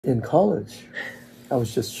In college, I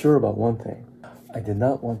was just sure about one thing. I did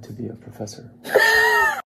not want to be a professor.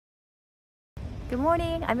 Good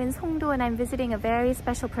morning, I'm in Songdo and I'm visiting a very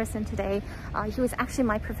special person today. He was actually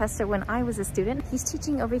my professor when I was a student. He's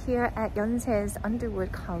teaching over here at Yonsei's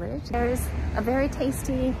Underwood College. There's a very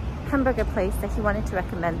tasty hamburger place that he wanted to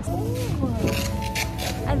recommend. Ooh,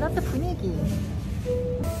 I love the 분위기.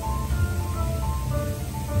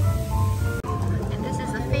 And this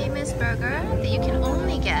is a famous burger that you can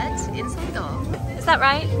only get in Songdo. Is that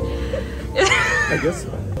right? I guess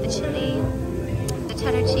so. The chili, the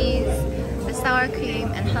cheddar cheese, the sour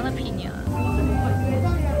cream, and jalapeno.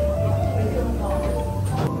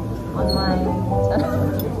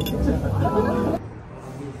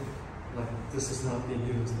 This is not being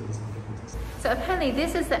used. So apparently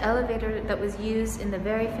this is the elevator that was used in the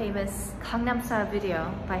very famous Gangnam Style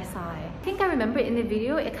video by Psy. I think I remember in the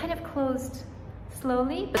video it kind of closed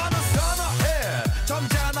slowly, but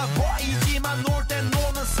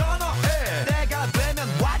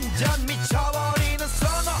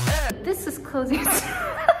this is closing.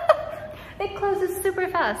 It closes super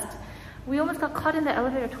fast. We almost got caught in the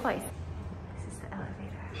elevator twice. This is the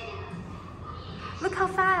elevator. Look how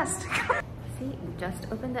fast. See, you just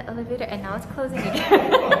opened the elevator and now it's closing again.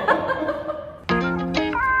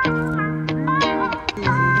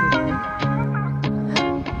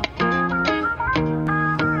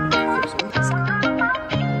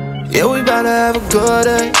 Yeah, we about to have a good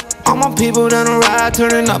day. All my people down the ride,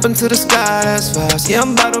 turning up into the sky, that's fast. Yeah,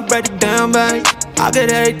 I'm about to break it down, baby. I'll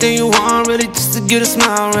get everything you want, really, just to get a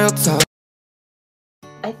smile, real talk.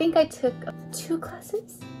 I think I took 2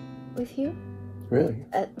 classes with you. Really?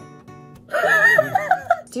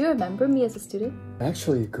 Do you remember me as a student?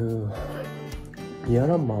 Actually,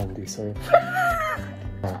 미안한 마음도 있어요.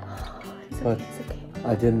 But It's okay.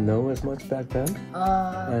 I didn't know as much back then,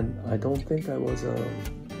 and I don't think I was a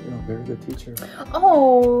very good teacher.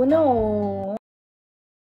 Oh no!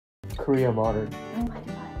 Korea Modern. Oh my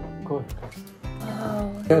god. Go ahead.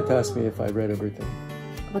 Oh. You can't ask me if I read everything.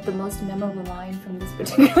 But the most memorable line from this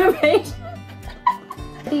particular page.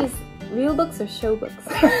 These real books or show books?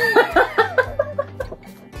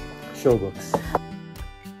 Show books.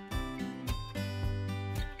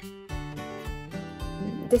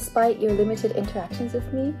 Despite your limited interactions with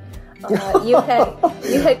me, you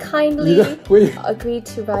had kindly agreed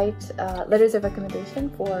to write letters of recommendation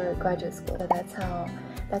for graduate school. So that's how.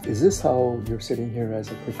 Is this how you're sitting here as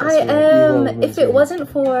a professor? I am. If it wasn't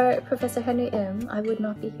for Professor Henry Im, I would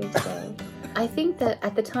not be here today. I think that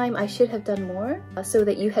at the time I should have done more so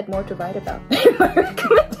that you had more to write about in my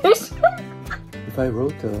recommendation. If I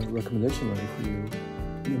wrote a recommendation letter for you,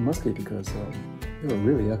 it must be because you're a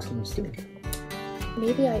really excellent student.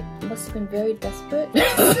 Maybe I must have been very desperate.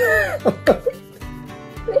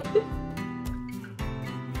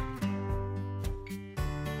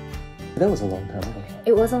 That was a long time ago.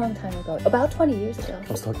 It was a long time ago. About 20 years ago.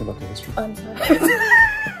 I was talking about the history. I'm sorry.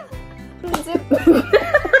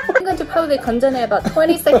 I'm going to probably conjure about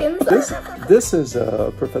 20 seconds. This is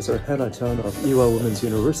Professor Hannah Chan of Ewha Women's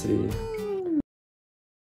University.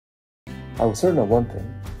 I was certain of one thing.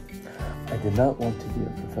 I did not want to be a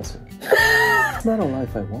professor. It's not a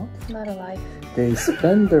life I want. Not a life. They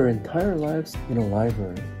spend their entire lives in a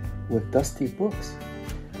library with dusty books.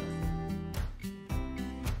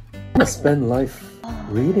 I want to spend life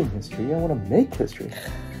reading history. I want to make history.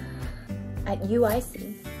 At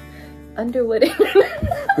UIC, Underwood.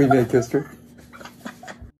 We make history.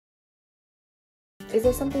 Is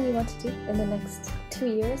there something you want to do in the next 2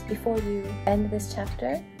 years before you end this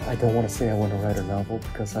chapter? I don't want to say I want to write a novel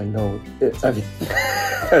because I know it. I mean,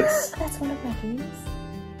 that's one of my dreams.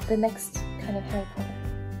 The next kind of Harry Potter.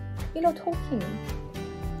 You know, Tolkien.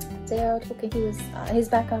 J.R.R. Tolkien, he was, his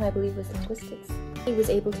background, I believe, was linguistics. He was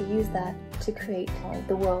able to use that to create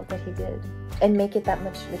the world that he did and make it that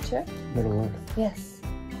much richer. Middle Earth. Yes.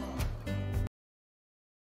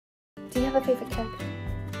 Do you have a favorite character?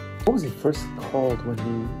 What was he first called when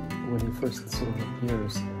he first sort of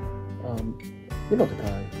appears? You know the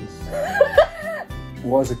guy who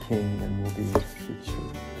was a king and will be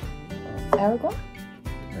featured. Aragorn?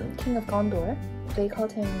 King of Gondor. They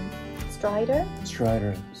called him Strider.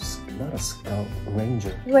 Strider, not a scout,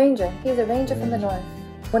 ranger. Ranger. He's a ranger from the north.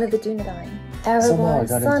 One of the Dunedain. Aragorn,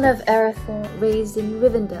 son of Arathorn, raised in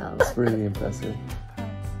Rivendell. It's really impressive.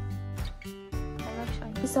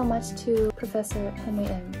 Thank you so much to Professor Henry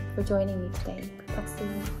Im for joining me today.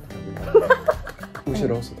 We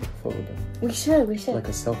should also take a photo then. We should. Like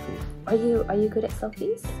a selfie. Are you good at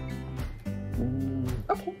selfies?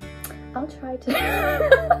 Okay, I'll try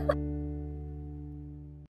to.